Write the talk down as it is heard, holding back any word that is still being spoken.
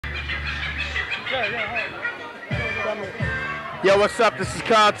Yo, what's up? This is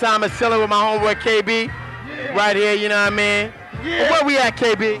Carl Thomas chilling with my homeboy KB. Right here, you know what I mean? Yeah. Where we at,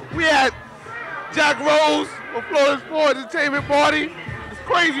 KB? We at Jack Rose for Florida Sports Entertainment Party. It's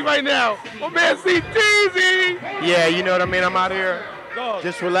crazy right now. My man C-Teezy. Yeah, you know what I mean? I'm out here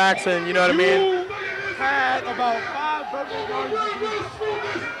just relaxing, you know what I mean? You had about 5 birthday parties.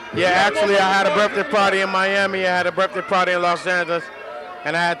 Yeah, actually I had a birthday party in Miami, I had a birthday party in Los Angeles,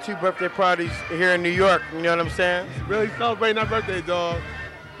 and I had 2 birthday parties here in New York, you know what I'm saying? Really celebrating our birthday, dog.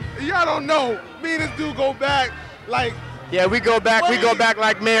 Y'all don't know, me and this dude go back like... Yeah, we go back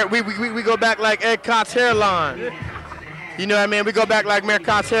like Mayor, we go back like Ed Cott's hairline. You know what I mean? We go back like Mayor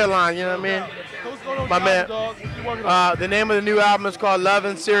Cott's hairline, you know what I mean? My man. The name of the new album is called Love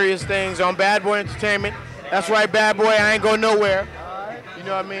and Serious Things on Bad Boy Entertainment. That's right, Bad Boy, I ain't going nowhere. You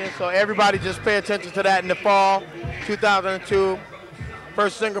know what I mean? So everybody just pay attention to that in the fall, 2002.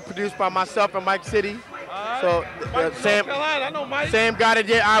 First single produced by myself and Mike City. So Sam got it,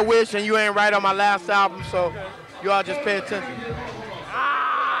 yeah, I Wish, and You Ain't Right on my last album, so you all just pay attention. This is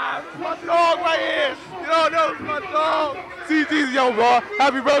my dog right here. You don't know, it's my dog. C-Teezy, yo, bro.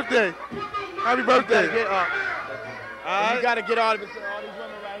 Happy birthday. Happy birthday. You gotta get all these women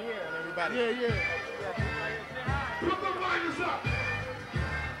right here and everybody. Yeah.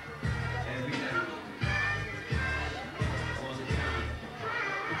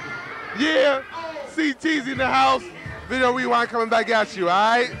 Yeah, C-Teezy in the house. Video Rewind coming back at you,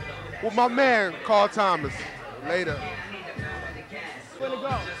 all right? With my man, Carl Thomas. Later. Where to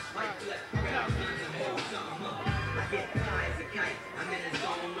go?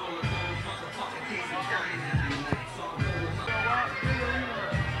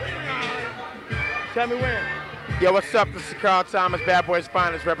 Tell me when. Yo, what's up? This is Carl Thomas, Bad Boys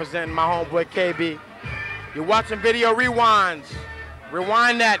Finest, representing my homeboy KB. You're watching Video Rewinds.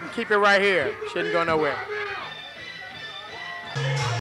 Rewind that and keep it right here. Shouldn't go nowhere.